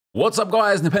What's up,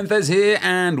 guys? NepentheZ here,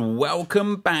 and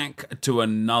welcome back to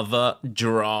another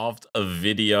draft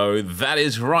video. That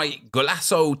is right,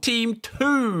 Golasso Team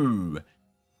 2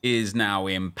 is now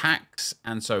in packs,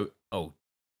 and so, oh,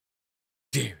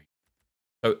 dear.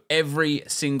 So every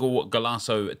single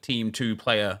Golasso Team 2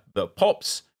 player that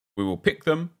pops, we will pick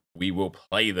them, we will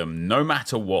play them, no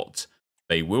matter what.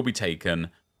 They will be taken,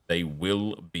 they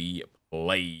will be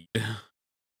played.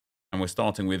 And we're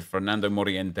starting with Fernando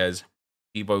Morientes,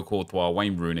 Thibaut Courtois,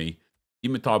 Wayne Rooney,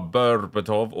 Dimitar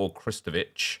Berbatov or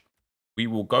Kristovic. We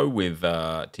will go with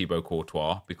Thibaut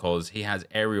Courtois because he has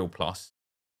aerial plus,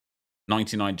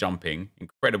 99 jumping,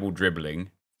 incredible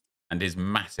dribbling, and is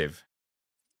massive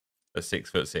at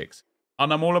 6'6".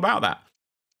 And I'm all about that.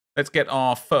 Let's get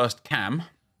our first cam.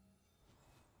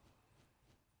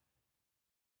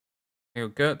 Here,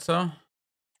 Goetze.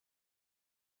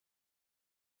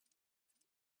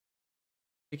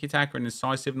 Tiki-taka and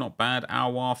incisive, not bad.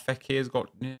 Aouar, Fekir's got...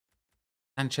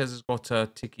 Sanchez has got a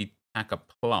tiki-taka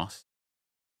plus.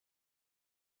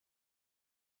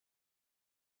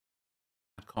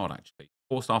 Bad card, actually.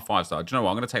 4-star, 5-star. Do you know what?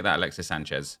 I'm going to take that Alexis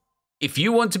Sanchez. If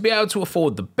you want to be able to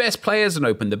afford the best players and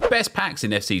open the best packs in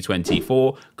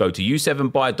FC24, go to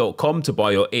u7buy.com to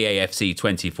buy your EAFC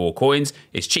 24 coins.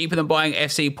 It's cheaper than buying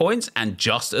FC points and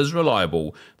just as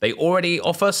reliable. They already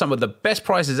offer some of the best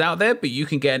prices out there, but you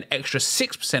can get an extra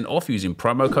 6% off using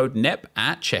promo code NEP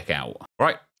at checkout.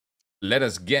 Right, let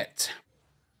us get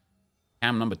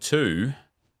cam number 2.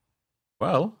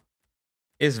 Well,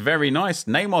 it's very nice.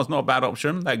 Neymar's not a bad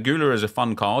option. That Gula is a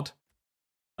fun card.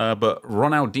 But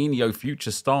Ronaldinho Future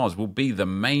Stars will be the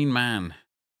main man.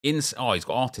 Oh, he's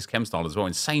got artist chem style as well.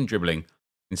 Insane dribbling,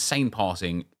 insane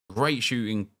passing, great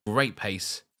shooting, great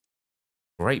pace,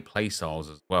 great play styles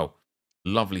as well.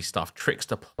 Lovely stuff.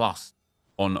 Trickster plus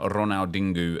on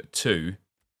Ronaldinho 2.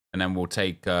 And then we'll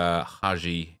take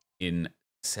Haji in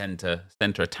center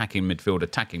attacking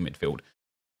midfield.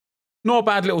 Not a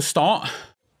bad little start,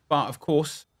 but of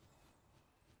course,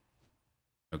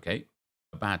 okay,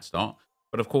 a bad start.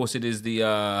 But of course, it is the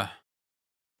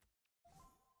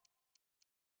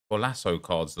Golasso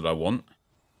cards that I want.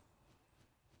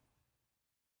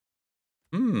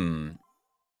 Camavinga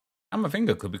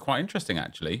could be quite interesting,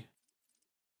 actually.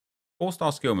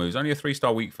 4-star skill moves, only a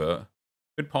 3-star weak foot.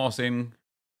 Good passing,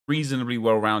 reasonably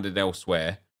well-rounded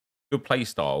elsewhere. Good play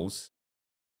styles.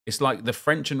 It's like the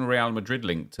French and Real Madrid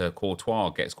link to Courtois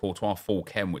gets Courtois full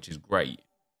chem, which is great.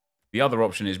 The other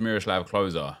option is Miroslav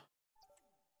Klose,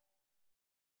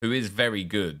 who is very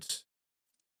good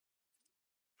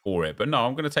for it. But no,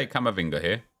 I'm going to take Camavinga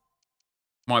here.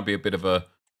 Might be a bit of a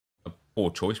poor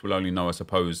choice. We'll only know, I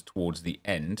suppose, towards the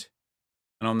end.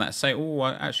 And on that same... Oh,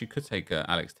 I actually could take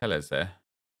Alex Telles there.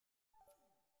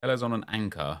 Telles on an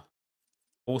anchor.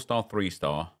 4-star,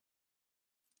 3-star.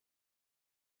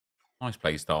 Nice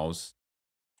play styles.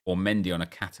 Or Mendy on a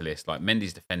catalyst. Like,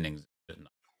 Mendy's defending.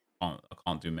 I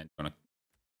can't do Mendy on a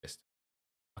catalyst.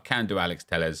 I can do Alex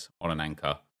Telles on an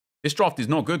anchor. This draft is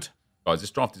not good, guys.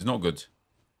 This draft is not good.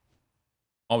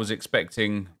 I was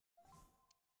expecting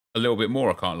a little bit more,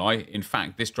 I can't lie. In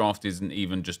fact, this draft isn't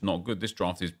even just not good. This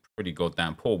draft is pretty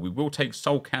goddamn poor. We will take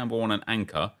Sol Campbell on an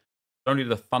anchor. It's only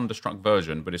the Thunderstruck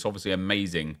version, but it's obviously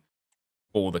amazing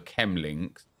for the chem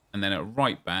links. And then at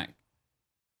right back,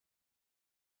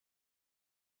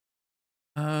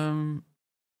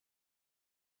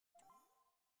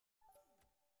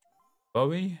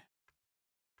 Bowie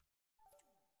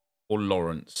or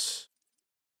Lawrence.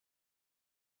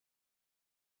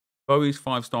 Bowie's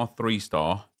 5-star,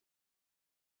 3-star.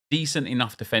 Decent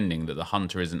enough defending that the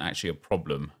Hunter isn't actually a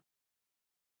problem.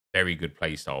 Very good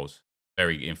play styles.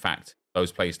 In fact,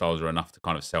 those play styles are enough to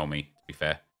kind of sell me, to be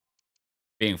fair.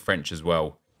 Being French as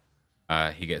well,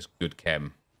 he gets good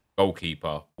chem.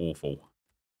 Goalkeeper, awful.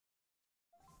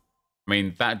 I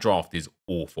mean, that draft is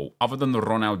awful. Other than the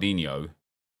Ronaldinho,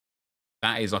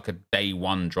 that is like a day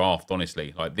 1 draft,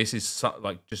 honestly. Like, this is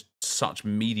like just such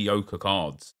mediocre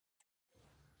cards.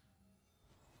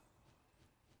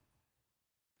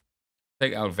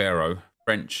 Take Alvaro.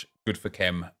 French, good for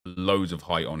chem. Loads of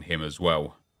height on him as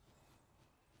well.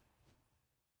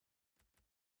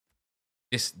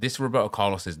 This Roberto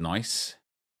Carlos is nice.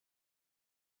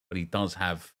 But he does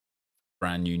have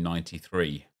brand new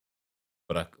 93.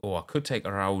 But I could take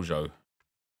Araujo.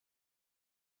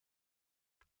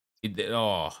 If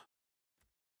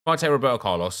I take Roberto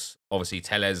Carlos, obviously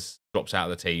Telles drops out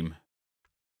of the team.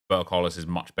 Roberto Carlos is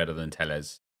much better than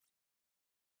Telles.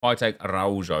 If I take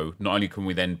Araujo, not only can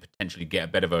we then potentially get a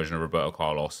better version of Roberto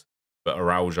Carlos, but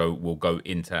Araujo will go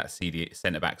into that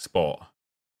centre-back spot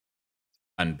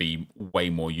and be way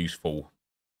more useful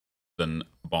than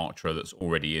Bartra that's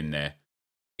already in there.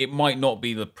 It might not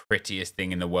be the prettiest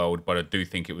thing in the world, but I do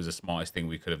think it was the smartest thing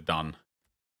we could have done.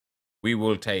 We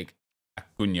will take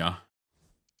Acuna.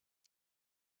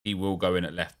 He will go in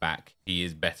at left back. He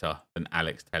is better than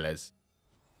Alex Telles.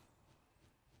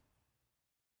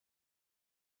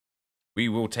 We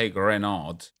will take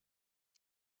Renard.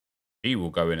 He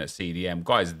will go in at CDM.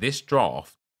 Guys, this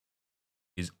draft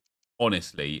is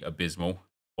honestly abysmal.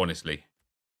 Honestly.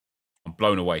 I'm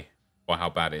blown away by how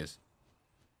bad it is.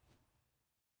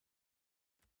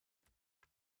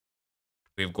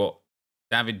 We've got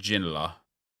David Ginola.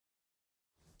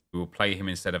 We will play him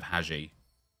instead of Haji.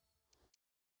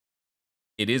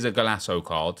 It is a Golasso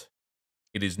card.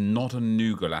 It is not a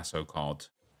new Golasso card.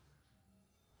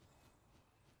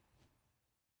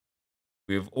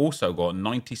 We've also got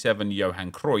 97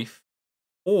 Johan Cruyff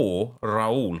or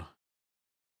Raul.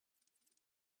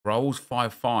 Raul's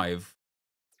 5'5".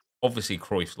 Obviously,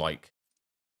 Cruyff's like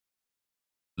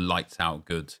lights out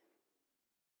good.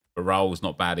 But Raul's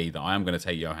not bad either. I am going to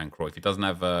take Johan Cruyff. He doesn't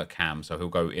have a cam, so he'll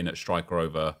go in at striker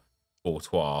over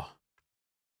Courtois.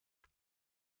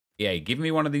 Yeah, give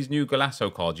me one of these new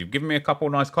Golasso cards. You've given me a couple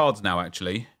of nice cards now,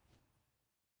 actually.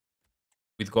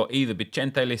 We've got either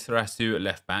Vicente Lizarazu at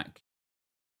left back.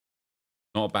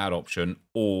 Not a bad option.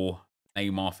 Or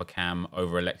Neymar for cam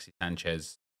over Alexis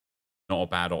Sanchez. Not a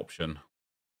bad option.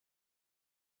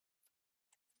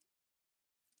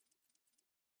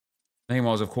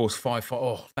 Neymar's, of course, 5'5".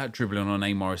 Oh, that dribbling on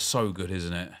Neymar is so good,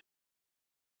 isn't it?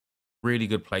 Really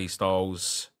good play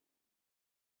styles.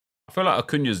 I feel like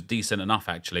Acuna's decent enough,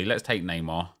 actually. Let's take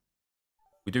Neymar.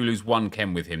 We do lose one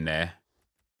chem with him there.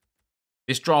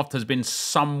 This draft has been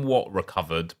somewhat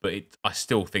recovered, but I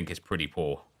still think it's pretty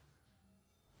poor.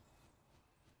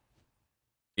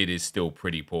 It is still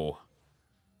pretty poor.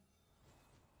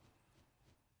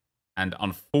 And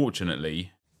unfortunately,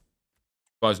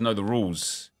 you guys know the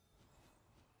rules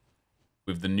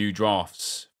with the new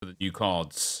drafts for the new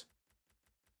cards.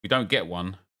 We don't get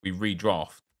one, we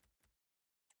redraft.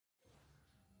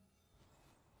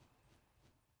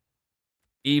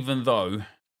 Even though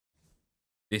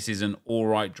this is an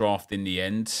alright draft in the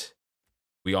end,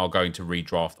 we are going to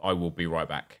redraft. I will be right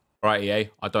back. All right, EA,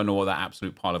 I don't know what that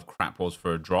absolute pile of crap was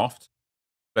for a draft.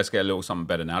 Let's get a little something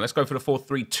better now. Let's go for the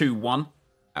 4-3-2-1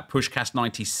 at Pushcast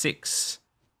 96.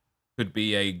 Could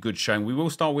be a good showing. We will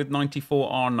start with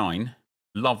 94R9.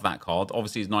 Love that card.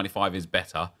 Obviously, his 95 is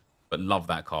better, but love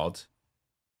that card.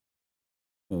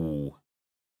 Ooh.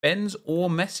 Benz or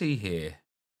Messi here.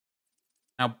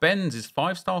 Now, Benz is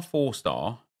 5-star,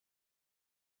 4-star.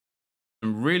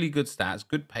 Some really good stats,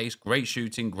 good pace, great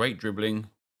shooting, great dribbling.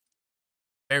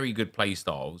 Very good play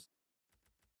styles.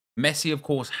 Messi, of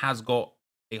course, has got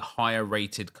a higher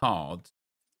rated card.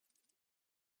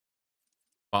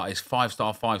 But it's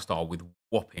 5-star, 5-star with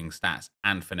whopping stats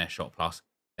and finesse shot plus.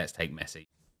 Let's take Messi.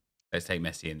 Let's take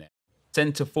Messi in there.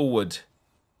 Centre forward.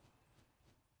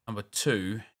 Number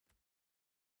 2.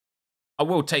 I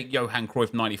will take Johan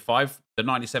Cruyff 95. The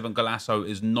 97 Golasso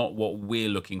is not what we're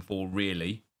looking for,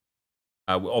 really.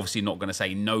 We're obviously not going to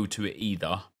say no to it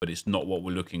either, but it's not what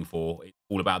we're looking for. It's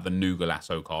all about the new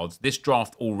Golasso cards. This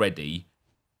draft already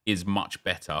is much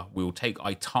better. We'll take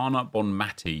Aitana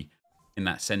Bonmati in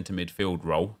that centre midfield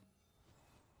role.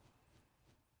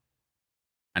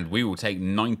 And we will take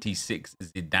 96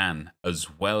 Zidane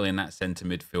as well in that centre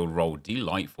midfield role.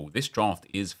 Delightful. This draft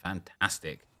is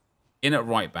fantastic. In at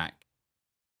right back.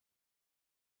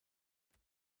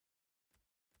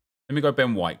 Let me go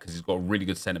Ben White because he's got a really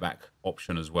good centre-back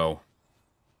option as well.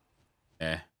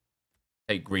 Yeah.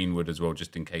 Take Greenwood as well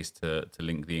just in case to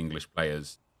link the English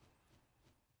players.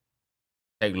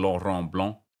 Take Laurent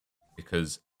Blanc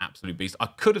because absolute beast. I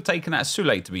could have taken that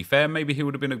Soulé, to be fair. Maybe he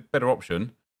would have been a better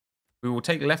option. We will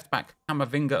take left-back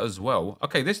Camavinga as well.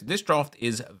 Okay, this draft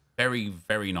is very,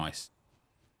 very nice.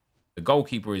 The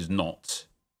goalkeeper is not.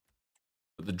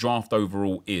 But the draft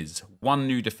overall is 1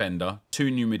 new defender,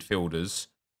 2 new midfielders,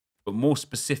 but more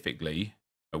specifically,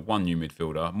 1 new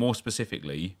midfielder, more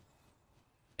specifically,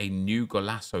 a new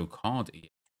Golasso card.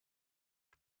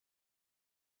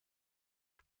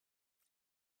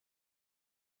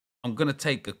 I'm going to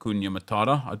take Acuna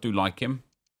Matata. I do like him.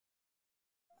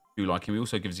 He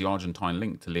also gives the Argentine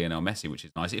link to Lionel Messi, which is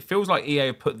nice. It feels like EA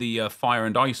have put the Fire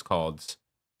and Ice cards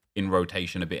in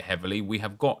rotation a bit heavily. We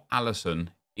have got Alisson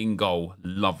in goal.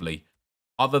 Lovely.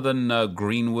 Other than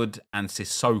Greenwood and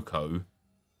Sissoko,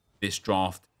 this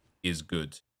draft is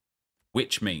good.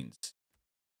 Which means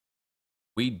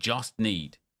we just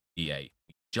need, EA,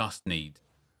 we just need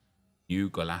new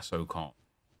Golasso card.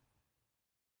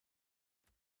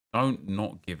 Don't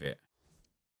not give it.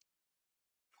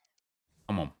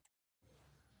 Come on.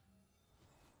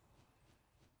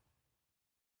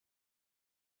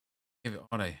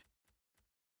 Are they?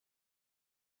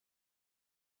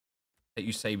 Take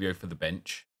Eusebio for the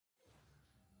bench.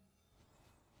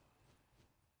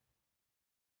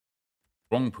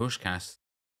 Wrong push cast.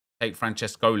 Take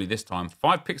Francescoli this time.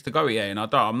 5 picks to go here, and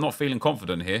I'm not feeling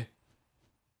confident here.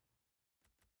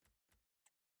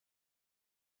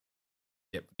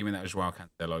 Yep, give me that Joao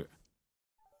Cancelo.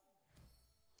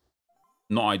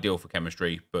 Not ideal for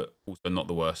chemistry, but also not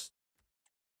the worst.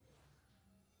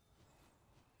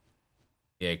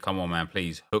 Yeah, come on, man.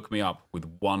 Please hook me up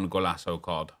with one Golasso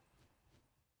card.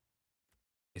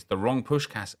 It's the wrong push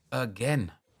cast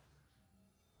again.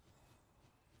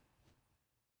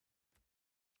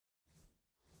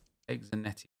 Take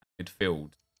Zanetti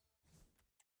midfield.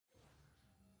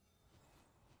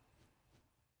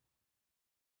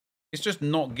 It's just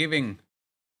not giving.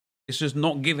 It's just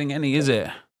not giving any, is it?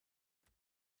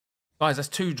 Guys, that's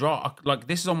 2 draw. Like,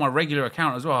 this is on my regular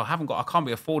account as well. I can't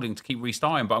be affording to keep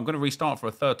restarting, but I'm going to restart for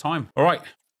a 3rd time. All right.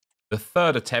 The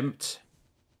 3rd attempt.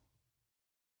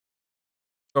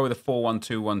 Go with a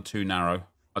 4-1-2-1-2 narrow.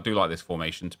 I do like this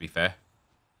formation, to be fair.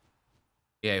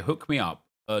 Yeah, hook me up.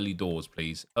 Early doors,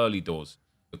 please. Early doors.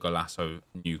 The Golasso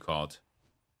new card.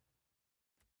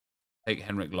 Take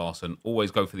Henrik Larsson. Always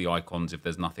go for the icons if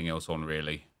there's nothing else on,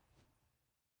 really.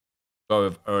 Go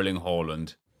with Erling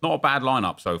Haaland. Not a bad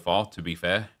lineup so far, to be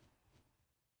fair.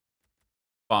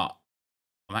 But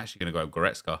I'm actually going to go with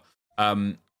Goretzka.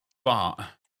 But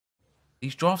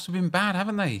these drafts have been bad,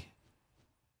 haven't they?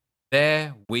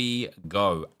 There we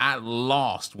go. At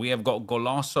last, we have got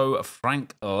Golasso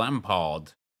Frank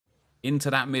Lampard. Into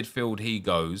that midfield he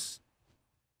goes.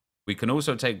 We can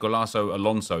also take Golasso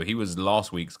Alonso. He was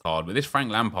last week's card. But this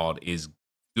Frank Lampard is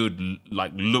good,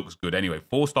 like, looks good anyway.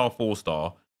 4-star,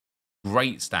 4-star.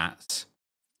 Great stats.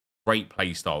 Great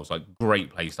play styles. Like,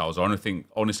 great play styles. I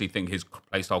honestly think his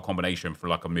play style combination for,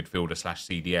 like, a midfielder /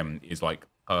 CDM is, like,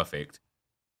 perfect.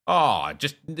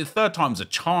 Just the 3rd time's a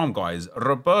charm, guys.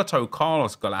 Roberto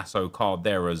Carlos Golasso card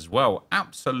there as well.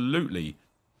 Absolutely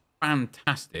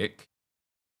fantastic.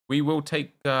 We will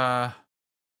take Marquinhos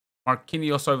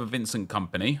over Vincent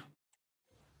Kompany.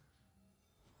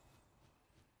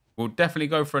 We'll definitely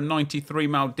go for a 93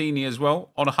 Maldini as well.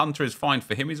 On a Hunter is fine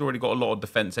for him. He's already got a lot of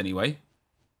defense anyway.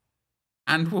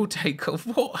 And we'll take...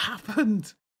 What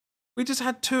happened? We just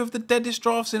had 2 of the deadest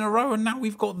drafts in a row, and now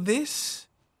we've got this.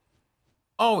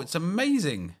 Oh, it's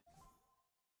amazing.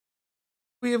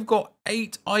 We have got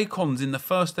 8 icons in the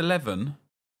first 11.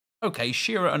 Okay,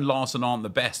 Shearer and Larsson aren't the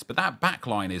best, but that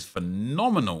backline is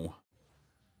phenomenal.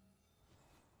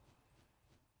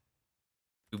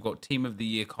 We've got Team of the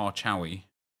Year Karchawi.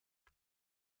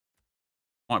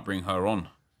 Might bring her on.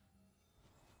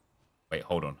 Wait,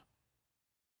 hold on.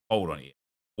 Hold on here.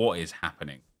 What is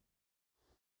happening?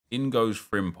 In goes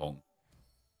Frimpong.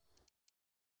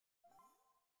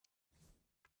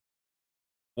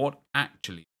 What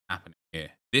actually is happening here?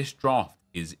 This draft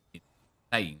is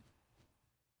insane.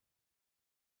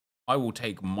 I will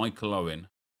take Michael Owen.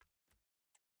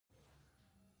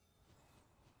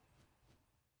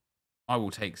 I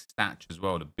will take Statch as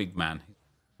well, the big man. He's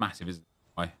massive, isn't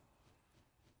he?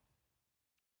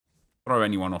 Throw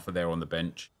anyone off of there on the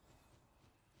bench.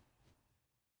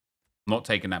 Not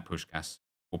taking that Puskás.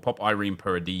 We'll pop Irene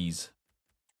Paredes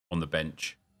on the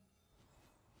bench.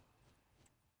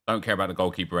 Don't care about the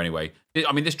goalkeeper anyway.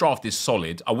 I mean, this draft is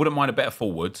solid. I wouldn't mind a better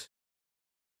forward.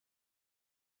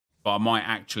 But I might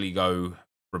actually go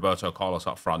Roberto Carlos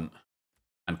up front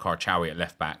and Karchawi at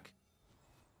left back.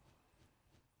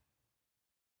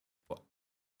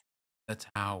 That's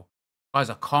how. Guys,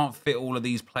 I can't fit all of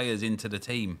these players into the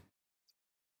team.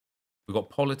 We've got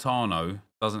Politano.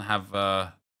 Doesn't have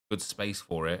good space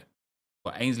for it.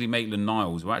 We've got Ainsley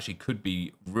Maitland-Niles, who actually could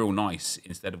be real nice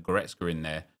instead of Goretzka in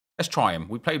there. Let's try him.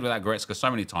 We played with that Goretzka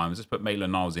so many times. Let's put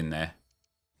Maitland-Niles in there.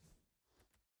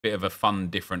 Bit of a fun,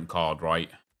 different card,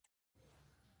 right?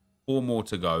 4 more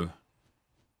to go.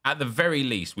 At the very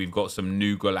least, we've got some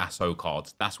new Golasso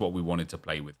cards. That's what we wanted to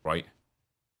play with, right?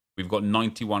 We've got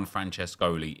 91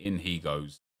 Francescoli. In he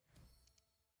goes.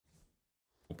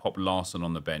 We'll pop Larsson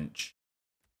on the bench.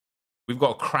 We've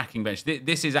got a cracking bench.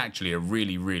 This is actually a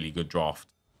really, really good draft.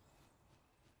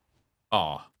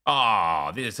 Oh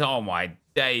my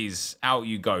days. Out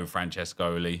you go,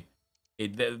 Francescoli.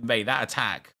 Mate, that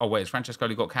attack. Oh, wait, has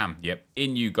Francescoli got cam? Yep.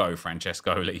 In you go,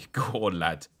 Francescoli. Go on,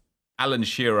 lad. Alan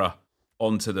Shearer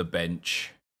onto the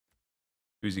bench.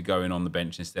 Who's he going on the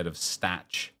bench instead of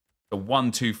Statch? The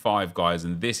 1-2-5, guys,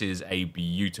 and this is a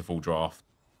beautiful draft.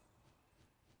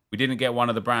 We didn't get one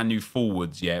of the brand new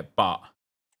forwards yet, but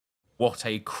what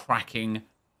a cracking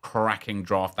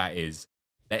draft that is.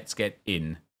 Let's get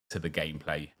into the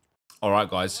gameplay. All right,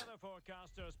 guys.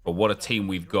 But what a team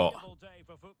we've got.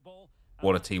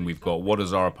 What a team we've got. What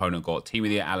has our opponent got? Team of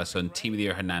the year Alisson, team of the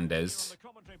year Hernandez.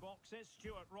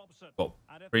 Got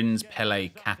Prince, Pele,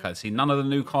 Kaka. See, none of the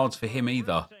new cards for him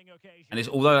either. And it's,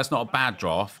 although that's not a bad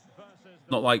draft,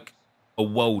 not like a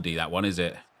worldie, that one, is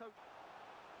it?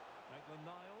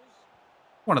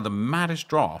 One of the maddest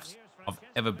drafts I've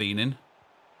ever been in.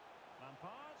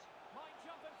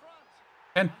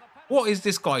 And what is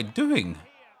this guy doing?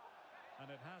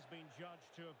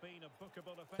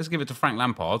 Let's give it to Frank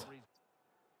Lampard.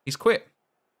 He's quit.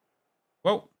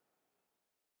 Well,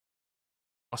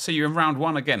 I'll see you in round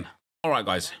one again. All right,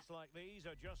 guys.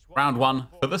 Round one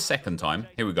for the second time.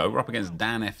 Here we go. We're up against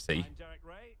Dan FC.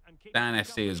 Dan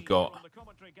FC has got...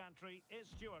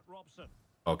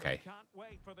 Okay.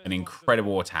 An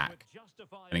incredible attack.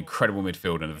 An incredible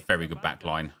midfield and a very good back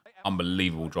line.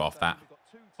 Unbelievable draft, that.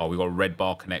 Oh, we got a red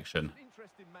bar connection.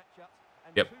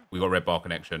 Yep, we got red bar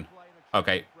connection.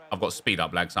 Okay, I've got speed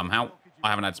up lag somehow. I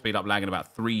haven't had speed up lag in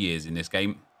about 3 years in this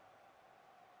game.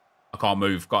 I can't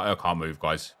move. I can't move,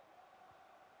 guys.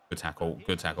 Good tackle.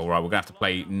 Good tackle. Right, we're going to have to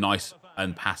play nice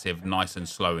and passive, nice and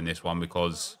slow in this one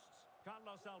because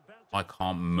I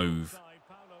can't move.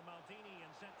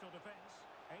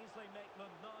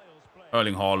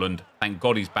 Erling Haaland. Thank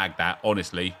God he's bagged that,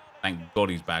 honestly. Thank God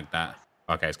he's bagged that.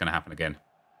 Okay, it's going to happen again.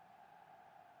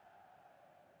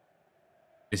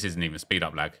 This isn't even speed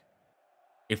up lag.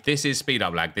 If this is speed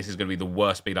up lag, this is going to be the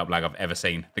worst speed up lag I've ever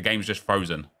seen. The game's just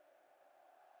frozen.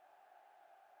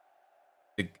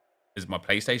 Is my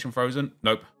PlayStation frozen?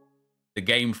 Nope. The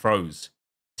game froze.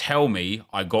 Tell me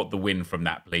I got the win from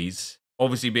that, please.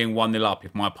 Obviously being 1-0 up.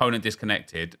 If my opponent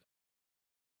disconnected...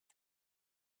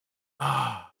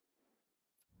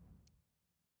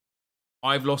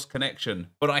 I've lost connection,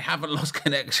 but I haven't lost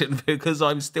connection because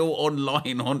I'm still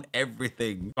online on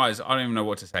everything. Guys, I don't even know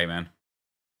what to say, man.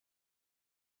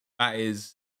 That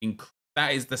is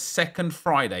the second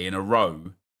Friday in a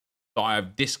row that I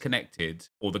have disconnected,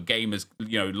 or the game is,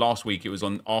 you know, last week it was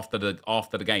on after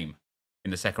the game in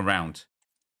the second round.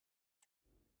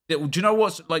 Do you know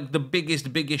what's like the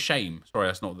biggest shame? Sorry,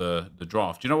 that's not the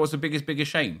draft. Do you know what's the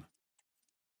biggest shame?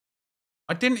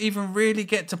 I didn't even really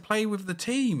get to play with the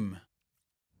team.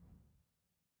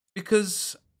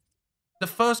 Because the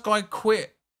first guy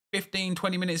quit 15,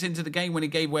 20 minutes into the game when he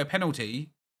gave away a penalty.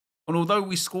 And although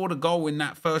we scored a goal in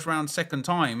that first round second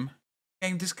time,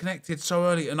 game disconnected so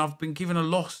early and I've been given a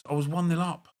loss. I was 1-0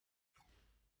 up.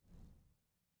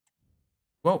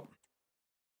 Well,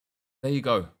 there you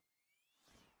go.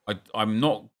 I'm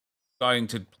not going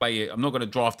to play it. I'm not going to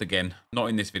draft again. Not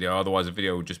in this video. Otherwise, the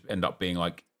video will just end up being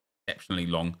like exceptionally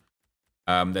long.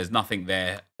 There's nothing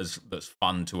there that's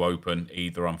fun to open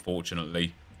either,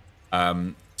 unfortunately.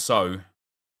 So,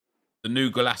 the new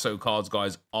Golasso cards,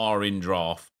 guys, are in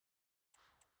draft.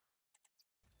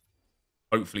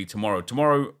 Hopefully tomorrow.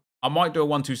 Tomorrow, I might do a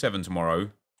 1-2-7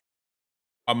 tomorrow.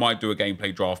 I might do a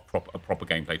gameplay draft, a proper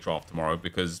gameplay draft tomorrow,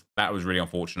 because that was really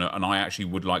unfortunate, and I actually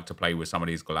would like to play with some of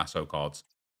these Golasso cards.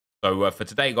 So, for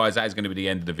today, guys, that is going to be the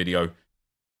end of the video.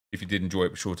 If you did enjoy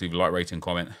it, be sure to leave a like, rate, and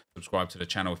comment. Subscribe to the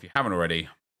channel if you haven't already.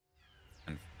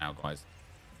 And for now, guys.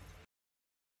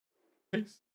 Peace.